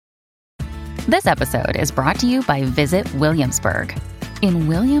This episode is brought to you by Visit Williamsburg. In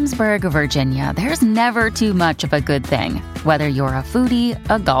Williamsburg, Virginia, there's never too much of a good thing. Whether you're a foodie,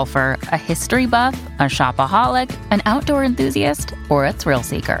 a golfer, a history buff, a shopaholic, an outdoor enthusiast, or a thrill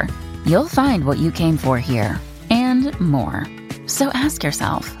seeker, you'll find what you came for here and more. So ask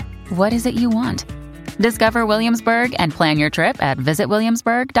yourself, what is it you want? Discover Williamsburg and plan your trip at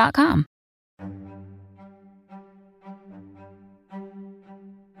visitwilliamsburg.com.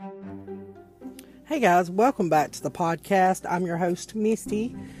 Hey guys, welcome back to the podcast. I'm your host,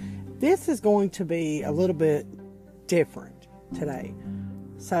 Misty. This is going to be a little bit different today.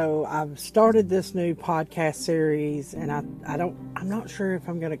 So I've started this new podcast series, and I'm not sure if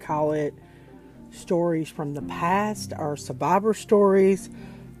I'm going to call it Stories from the Past or Survivor Stories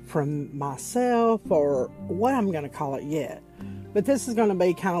from myself, or what I'm going to call it yet. But this is going to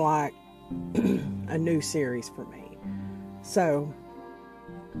be kind of like a new series for me. So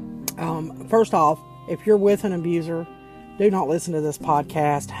first off, if you're with an abuser, do not listen to this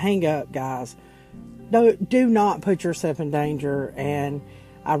podcast. Hang up, guys. Do not put yourself in danger, and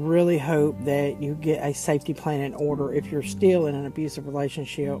I really hope that you get a safety plan in order if you're still in an abusive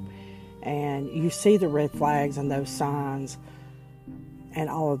relationship and you see the red flags and those signs and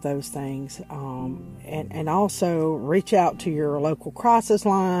all of those things. And also reach out to your local crisis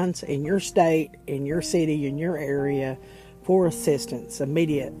lines in your state, in your city, in your area, for assistance,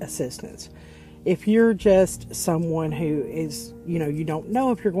 immediate assistance. If you're just someone who is, you don't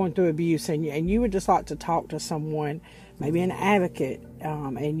know if you're going through abuse and you would just like to talk to someone, maybe an advocate,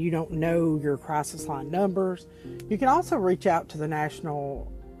 and you don't know your crisis line numbers, you can also reach out to the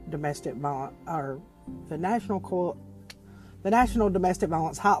National Domestic Violence, or the National Domestic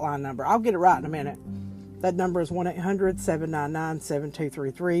Violence Hotline number. I'll get it right in a minute. That number is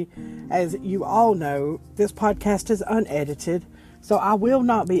 1-800-799-7233. As you all know, this podcast is unedited, so I will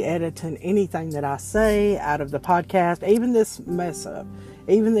not be editing anything that I say out of the podcast, even this mess up,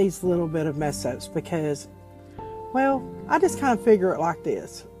 even these little bit of mess ups, because, well, I just kind of figure it like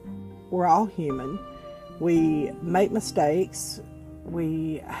this. We're all human. We make mistakes.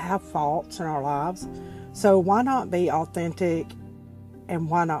 We have faults in our lives. So why not be authentic? And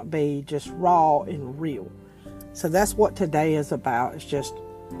why not be just raw and real? So that's what today is about. It's just,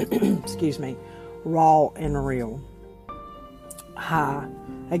 excuse me, raw and real. Hi,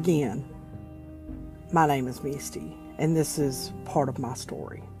 again, my name is Misty, and this is part of my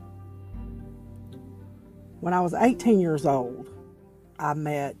story. When I was 18 years old, I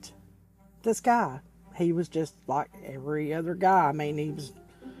met this guy. He was just like every other guy. I mean, he was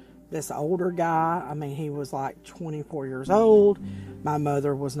this older guy. I mean, he was like 24 years old. My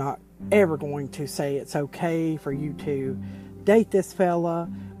mother was not ever going to say it's okay for you to date this fella.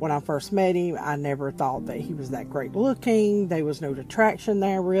 When I first met him, I never thought that he was that great looking. There was no attraction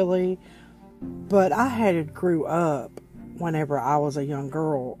there really. But I had grew up whenever I was a young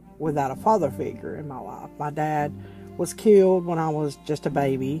girl without a father figure in my life. My dad was killed when I was just a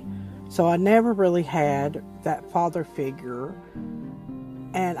baby. So I never really had that father figure.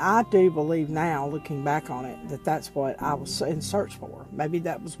 And I do believe now, looking back on it, that that's what I was in search for. Maybe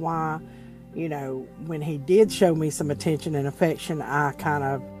that was why, when he did show me some attention and affection, I kind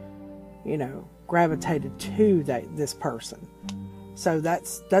of, gravitated to this person. So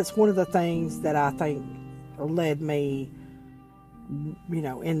that's one of the things that I think led me,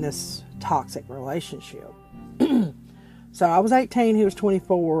 in this toxic relationship. So I was 18, he was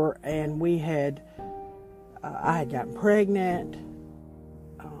 24, and I had gotten pregnant.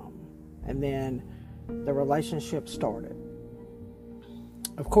 And then the relationship started.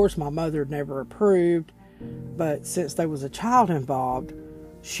 Of course, my mother never approved, but since there was a child involved,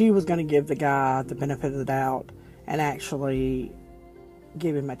 she was going to give the guy the benefit of the doubt and actually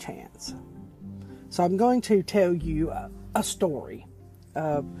give him a chance. So I'm going to tell you a story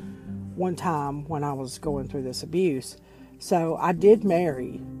of one time when I was going through this abuse. So I did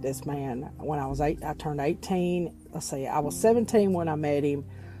marry this man when I was 8. I turned 18. Let's see, I was 17 when I met him.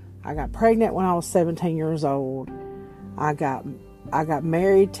 I got pregnant when I was 17 years old. I got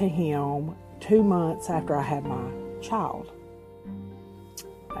married to him 2 months after I had my child.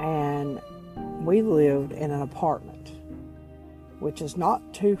 And we lived in an apartment, which is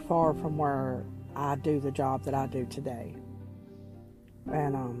not too far from where I do the job that I do today.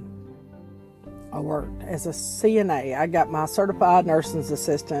 And I worked as a CNA. I got my certified nursing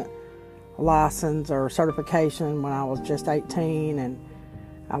assistant license or certification when I was just 18, and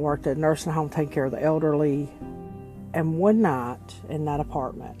I worked at a nursing home taking care of the elderly. And one night in that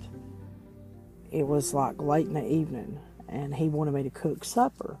apartment, it was like late in the evening, and he wanted me to cook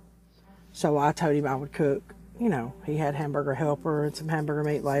supper. So I told him I would cook he had Hamburger Helper and some hamburger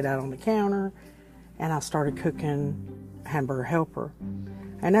meat laid out on the counter, and I started cooking Hamburger Helper.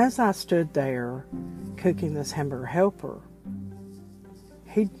 And as I stood there cooking this Hamburger Helper,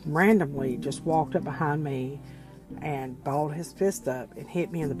 he randomly just walked up behind me and balled his fist up and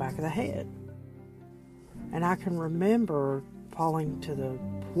hit me in the back of the head. And I can remember falling to the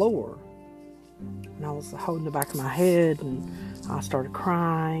floor, and I was holding the back of my head, and I started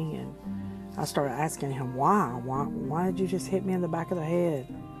crying, and I started asking him, why did you just hit me in the back of the head?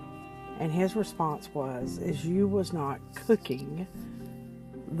 And his response was, you was not cooking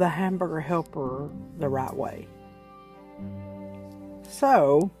the Hamburger Helper the right way.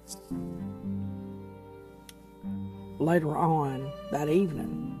 So, later on that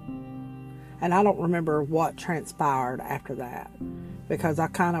evening, and I don't remember what transpired after that, because I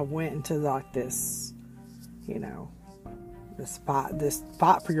kind of went into like this, this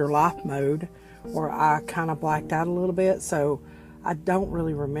fight for your life mode, where I kind of blacked out a little bit. So I don't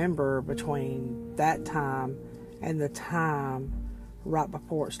really remember between that time and the time right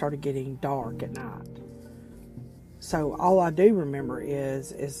before it started getting dark at night. So all I do remember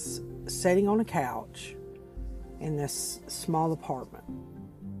is sitting on a couch in this small apartment.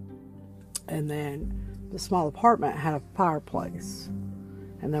 And then the small apartment had a fireplace,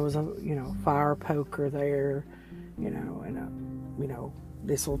 and there was a fire poker there, and a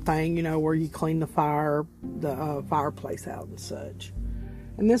this little thing where you clean the fireplace out and such.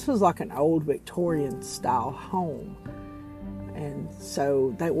 And this was like an old Victorian style home. And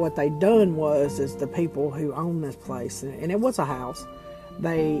so what they done is the people who own this place, and it was a house,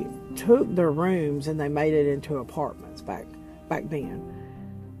 they took their rooms and they made it into apartments back then.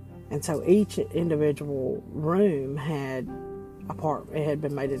 And so each individual room had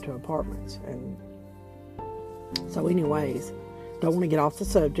been made into apartments. And so anyways, don't want to get off the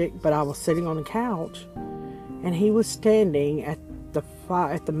subject, but I was sitting on the couch, and he was standing at the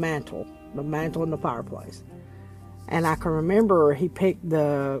mantle in the fireplace. And I can remember he picked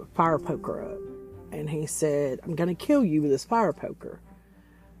the fire poker up, and he said, I'm going to kill you with this fire poker.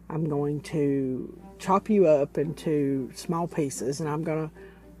 I'm going to chop you up into small pieces, and I'm going to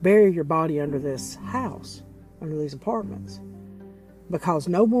bury your body under this house, under these apartments, because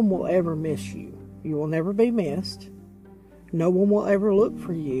no one will ever miss you. You will never be missed. No one will ever look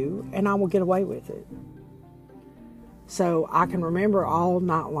for you, and I will get away with it. So I can remember all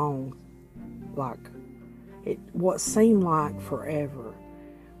night long, what seemed like forever.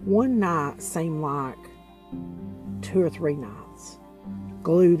 One night seemed like 2 or 3 nights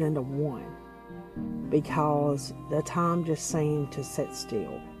glued into one, because the time just seemed to sit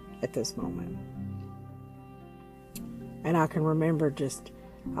still at this moment. And I can remember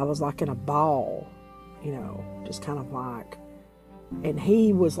I was like in a ball, just kind of like, and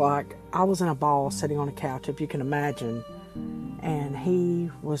he was like, I was in a ball sitting on a couch, if you can imagine, and he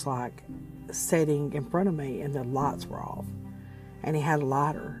was like sitting in front of me, and the lights were off, and he had a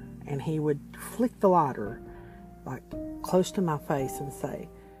lighter, and he would flick the lighter like close to my face and say,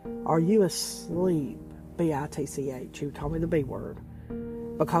 are you asleep, B-I-T-C-H? He told me the B word,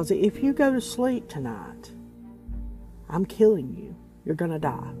 because if you go to sleep tonight, I'm killing you. You're going to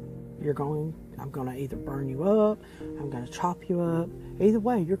die. I'm going to either burn you up, I'm going to chop you up. Either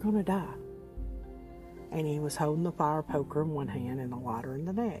way, you're going to die. And he was holding the fire poker in one hand and the lighter in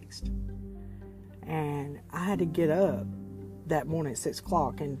the next. And I had to get up that morning at 6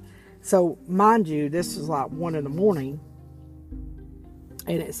 o'clock. And so, mind you, this was like 1 in the morning.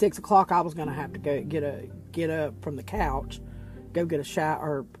 And at 6 o'clock, I was going to have to go get up from the couch, go get a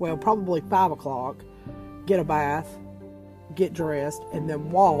shower, probably 5 o'clock, get a bath, get dressed, and then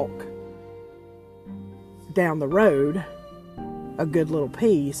walk down the road a good little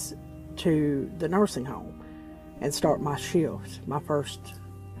piece to the nursing home and start my shift, my first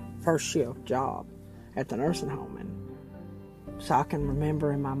shift job at the nursing home. And so I can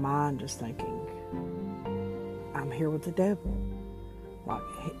remember in my mind just thinking, I'm here with the devil. Like,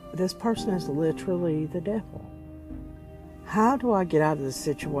 this person is literally the devil. How do I get out of this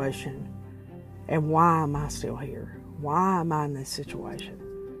situation? And why am I still here? Why am I in this situation?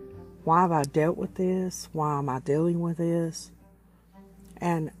 Why have I dealt with this? Why am I dealing with this?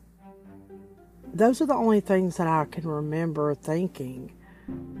 And those are the only things that I can remember thinking.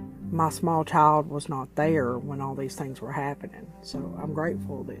 My small child was not there when all these things were happening. So I'm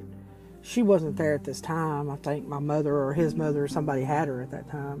grateful that she wasn't there at this time. I think my mother or his mother or somebody had her at that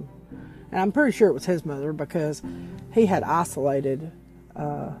time. And I'm pretty sure it was his mother, because he had isolated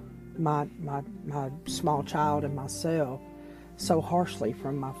my small child and myself so harshly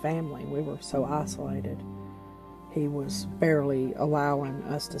from my family. We were so isolated. He was barely allowing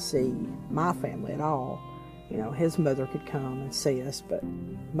us to see my family at all, his mother could come and see us, but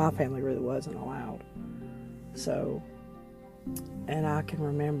my family really wasn't allowed. So, and I can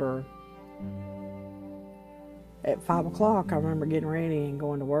remember at 5 o'clock, I remember getting ready and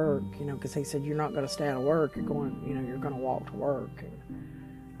going to work, because he said, you're not going to stay out of work. You're going to walk to work. And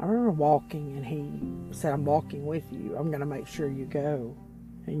I remember walking, and he said, I'm walking with you. I'm going to make sure you go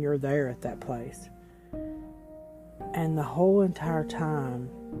and you're there at that place. And the whole entire time,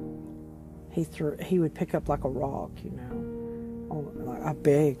 he would pick up like a rock, like a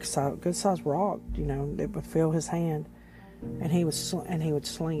big, good sized rock, that would fill his hand, and he would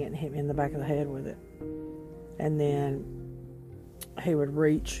sling it and hit me in the back of the head with it. And then he would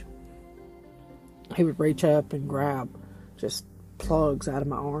reach up and grab just plugs out of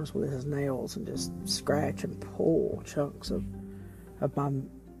my arms with his nails and just scratch and pull chunks of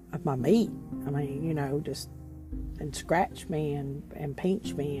my meat. I mean, just and scratch me and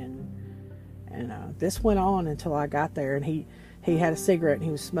pinch me and this went on until I got there, and he had a cigarette and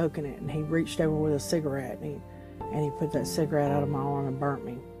he was smoking it, and he reached over with a cigarette and he put that cigarette out of my arm and burnt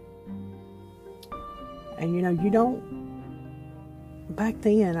me. And you don't, back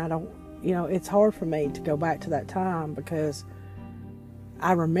then I don't, it's hard for me to go back to that time because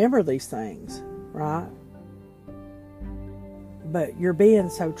I remember these things, right? But you're being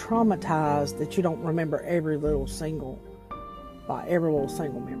so traumatized that you don't remember every little single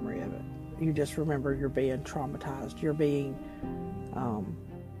memory of it. You just remember you're being traumatized. You're being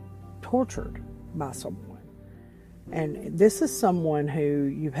tortured by someone. And this is someone who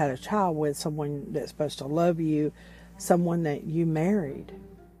you've had a child with, someone that's supposed to love you, someone that you married,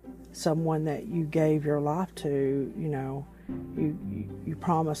 someone that you gave your life to, you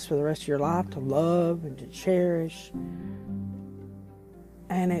promised for the rest of your life to love and to cherish.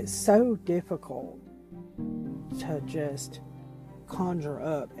 And it's so difficult to just conjure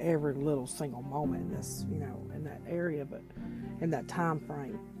up every little single moment in this, in that area, but in that time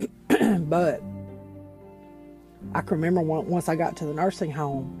frame. But I can remember once I got to the nursing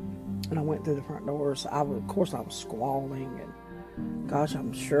home and I went through the front doors, I was squalling, and gosh,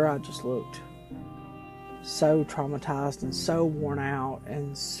 I'm sure I just looked so traumatized and so worn out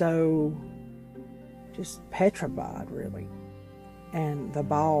and so just petrified, really. And the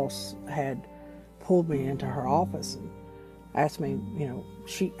boss had pulled me into her office and asked me,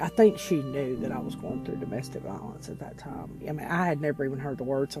 I think she knew that I was going through domestic violence at that time. I mean, I had never even heard the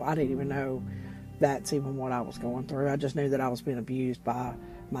word, so I didn't even know that's even what I was going through. I just knew that I was being abused by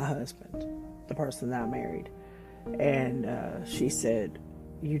my husband, the person that I married. And she said,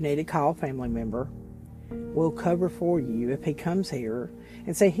 you need to call a family member. We'll cover for you if he comes here.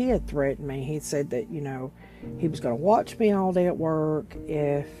 And so he had threatened me. He said that, he was going to watch me all day at work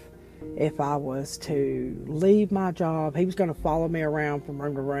if I was to leave my job. He was going to follow me around from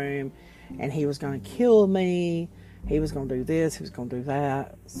room to room, and he was going to kill me. He was going to do this, he was going to do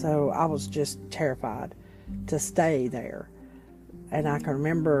that. So I was just terrified to stay there. And I can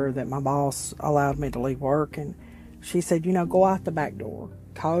remember that my boss allowed me to leave work, and she said, go out the back door.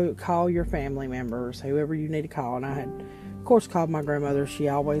 Call your family members, whoever you need to call. And I had, of course, called my grandmother. She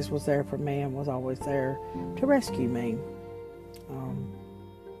always was there for me and was always there to rescue me.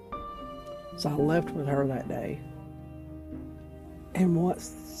 So I left with her that day. And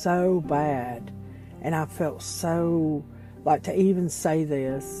what's so bad, and I felt so like to even say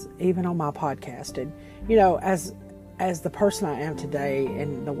this, even on my podcast, and as the person I am today,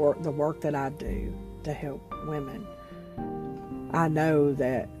 and the work that I do to help women, I know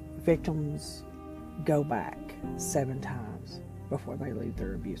that victims go back 7 times before they leave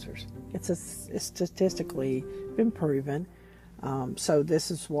their abusers. It's statistically been proven. So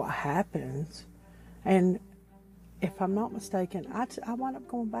this is what happens, and if I'm not mistaken, I wound up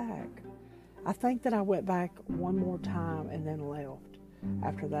going back. I think that I went back one more time and then left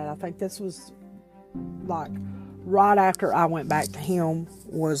after that. I think this was like right after I went back to him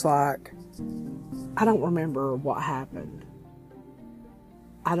was like, I don't remember what happened.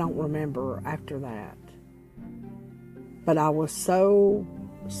 I don't remember after that. But I was so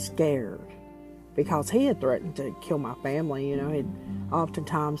scared because he had threatened to kill my family. He'd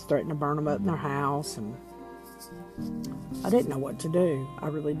oftentimes threatened to burn them up in their house, and I didn't know what to do. I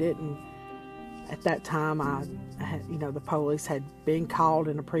really didn't. At that time, I had, the police had been called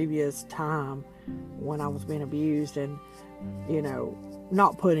in a previous time when I was being abused, and,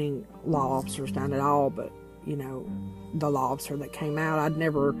 not putting law officers down at all, but, the law officer that came out, I'd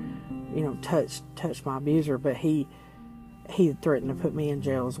never, touched my abuser, but he had threatened to put me in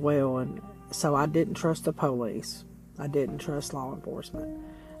jail as well, and so I didn't trust the police. I didn't trust law enforcement.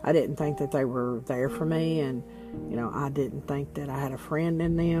 I didn't think that they were there for me, and, I didn't think that I had a friend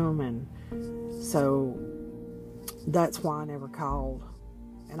in them, and so that's why I never called.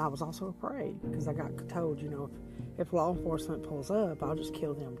 And I was also afraid because I got told, if law enforcement pulls up, I'll just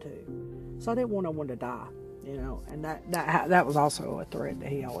kill them too. So I didn't want no one to die, and that was also a threat that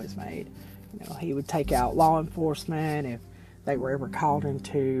he always made. He would take out law enforcement if they were ever called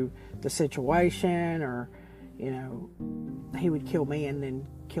into the situation, or, he would kill me and then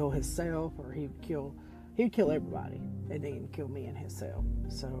kill himself, or he would kill everybody and then kill me and himself.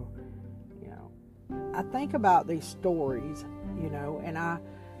 So, I think about these stories, and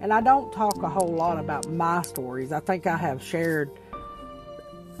I don't talk a whole lot about my stories. I think I have shared,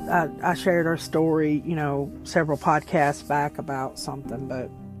 I shared our story, several podcasts back about something, but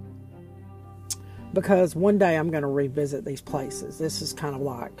because one day I'm going to revisit these places. This is kind of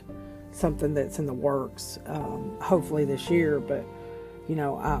like something that's in the works, hopefully this year, but,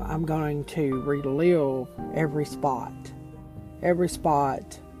 I'm going to relive every spot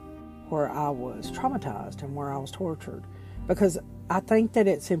where I was traumatized and where I was tortured, because I think that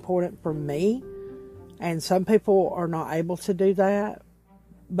it's important for me, and some people are not able to do that,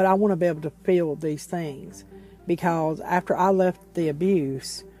 but I want to be able to feel these things, because after I left the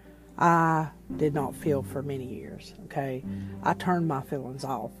abuse, I did not feel for many years, okay? I turned my feelings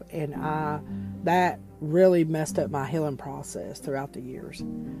off, and that really messed up my healing process throughout the years.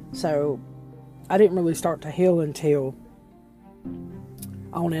 So I didn't really start to heal until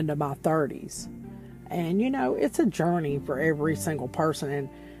on into my 30s. And, it's a journey for every single person,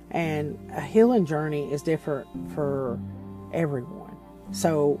 and a healing journey is different for everyone.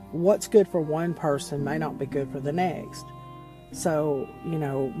 So what's good for one person may not be good for the next. So,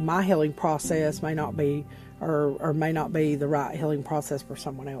 my healing process may not be, or may not be the right healing process for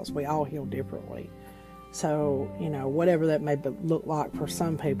someone else. We all heal differently. So, whatever that may look like for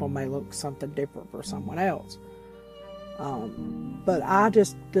some people may look something different for someone else. But I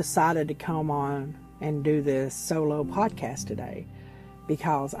just decided to come on and do this solo podcast today,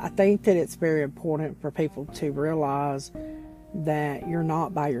 because I think that it's very important for people to realize that you're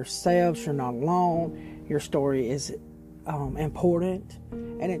not by yourselves, you're not alone. Your story is important,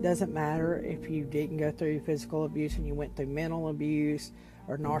 and it doesn't matter if you didn't go through physical abuse and you went through mental abuse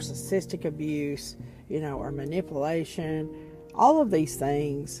or narcissistic abuse, or manipulation. All of these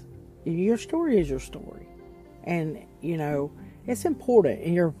things, your story is your story, and it's important,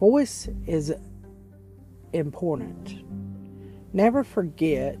 and your voice is important. Never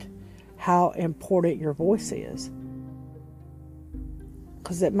forget how important your voice is,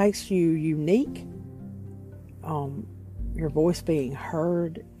 because it makes you unique. Your voice being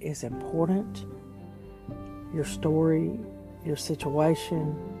heard is important. Your story, your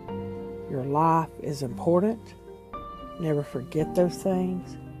situation, your life is important. Never forget those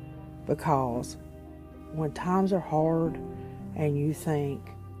things, because when times are hard and you think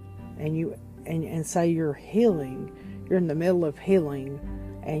and say you're healing, you're in the middle of healing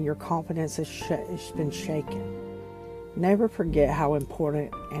and your confidence has been shaken, never forget how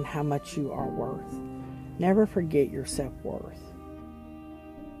important and how much you are worth. Never forget your self-worth.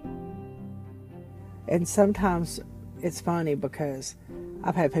 And sometimes it's funny, because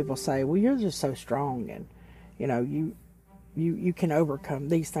I've had people say, well, you're just so strong, and you can overcome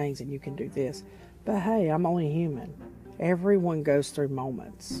these things and you can do this. But hey, I'm only human. Everyone goes through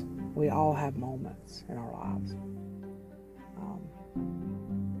moments. We all have moments in our lives.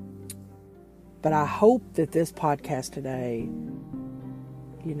 But I hope that this podcast today,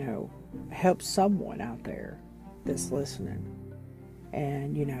 helps someone out there that's listening.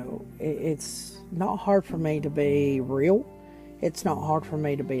 And, it's not hard for me to be real. It's not hard for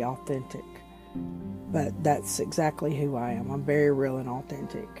me to be authentic. But that's exactly who I am. I'm very real and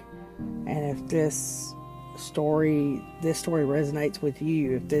authentic. And if this story resonates with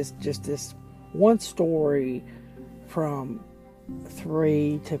you, if this one story from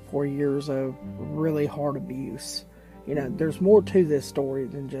 3 to 4 years of really hard abuse, there's more to this story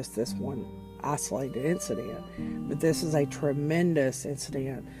than just this one isolated incident. But this is a tremendous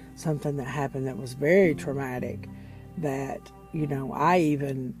incident, something that happened that was very traumatic, that, I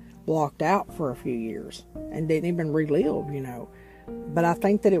even blocked out for a few years and didn't even relive, But I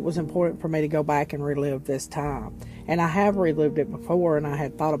think that it was important for me to go back and relive this time. And I have relived it before, and I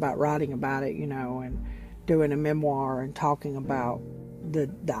had thought about writing about it, and doing a memoir and talking about the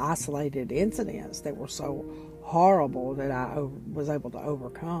isolated incidents that were so horrible that I was able to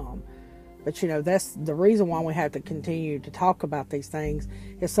overcome. But, that's the reason why we have to continue to talk about these things,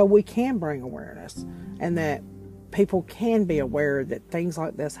 is so we can bring awareness, and that people can be aware that things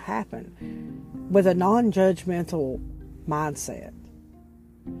like this happen with a non-judgmental mindset.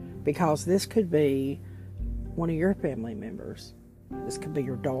 Because this could be one of your family members. This could be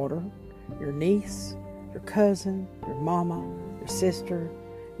your daughter, your niece, your cousin, your mama, your sister.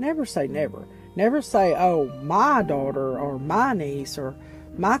 Never say never. Never say, oh, my daughter or my niece or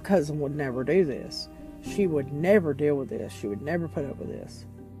my cousin would never do this. She would never deal with this. She would never put up with this.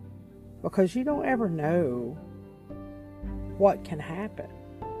 Because you don't ever know what can happen.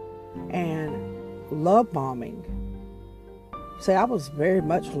 And love bombing. See, I was very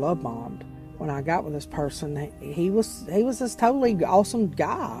much love bombed when I got with this person. He was this totally awesome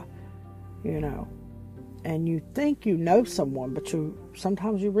guy, And you think you know someone, but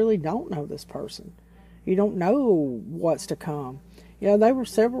sometimes you really don't know this person. You don't know what's to come. There were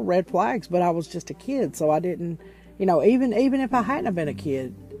several red flags, but I was just a kid, so I didn't, even if I hadn't have been a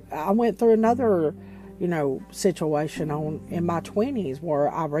kid, I went through another, situation in my 20s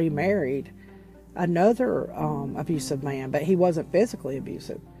where I remarried another abusive man, but he wasn't physically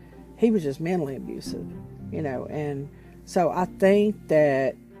abusive. He was just mentally abusive, and so I think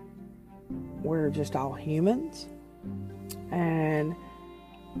that we're just all humans, and,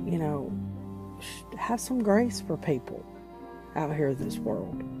 have some grace for people out here in this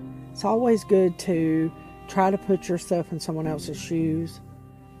world. It's always good to try to put yourself in someone else's shoes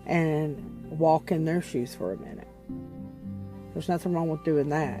and walk in their shoes for a minute. There's nothing wrong with doing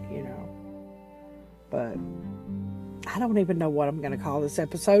that, But I don't even know what I'm going to call this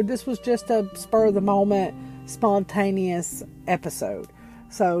episode. This was just a spur of the moment, spontaneous episode.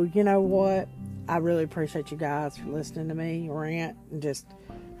 So, you know what? I really appreciate you guys for listening to me rant and just,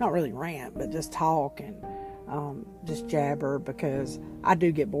 not really rant, but just talk and just jabber, because I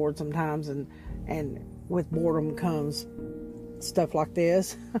do get bored sometimes, and with boredom comes stuff like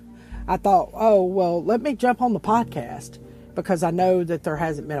this. I thought, oh, well, let me jump on the podcast, because I know that there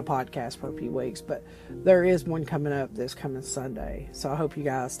hasn't been a podcast for a few weeks, but there is one coming up this coming Sunday. So I hope you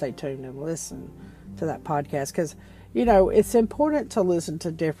guys stay tuned and listen to that podcast, because, it's important to listen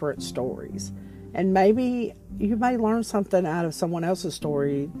to different stories. And maybe you may learn something out of someone else's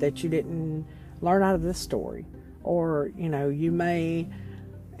story that you didn't learn out of this story. Or, it may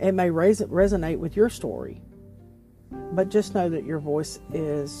resonate with your story. But just know that your voice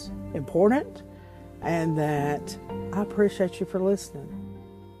is important and that I appreciate you for listening.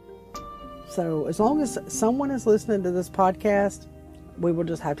 So as long as someone is listening to this podcast, we will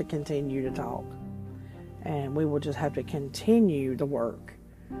just have to continue to talk. And we will just have to continue the work,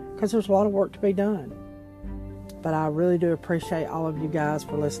 because there's a lot of work to be done. But I really do appreciate all of you guys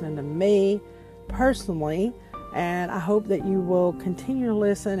for listening to me personally. And I hope that you will continue to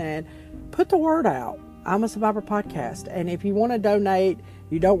listen and put the word out. I'm a Survivor Podcast. And if you want to donate,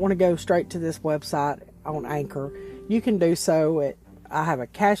 you don't want to go straight to this website on Anchor, you can do so. I have a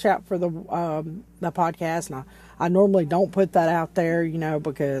cash out for the podcast. And I normally don't put that out there,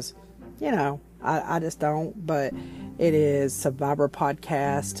 because, I just don't. But it is Survivor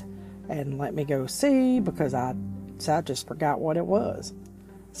Podcast. And let me go see, because I just forgot what it was.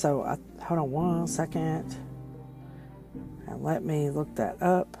 So hold on one second. And let me look that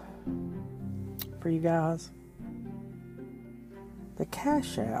up for you guys. The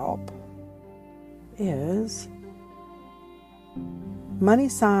Cash App is #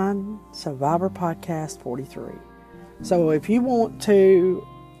 Survivor Podcast 43. So if you want to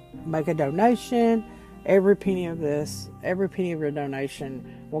make a donation, every penny of your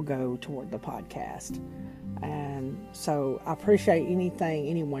donation will go toward the podcast. And so I appreciate anything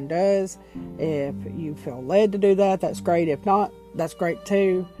anyone does. If you feel led to do that, that's great. If not, that's great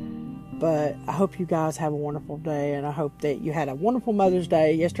too. But I hope you guys have a wonderful day, and I hope that you had a wonderful Mother's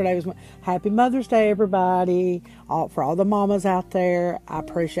Day. Yesterday was Happy Mother's Day, everybody. For all the mamas out there, I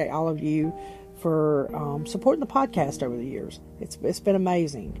appreciate all of you for supporting the podcast over the years. It's been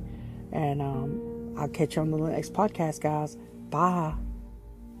amazing. And I'll catch you on the next podcast, guys. Bye.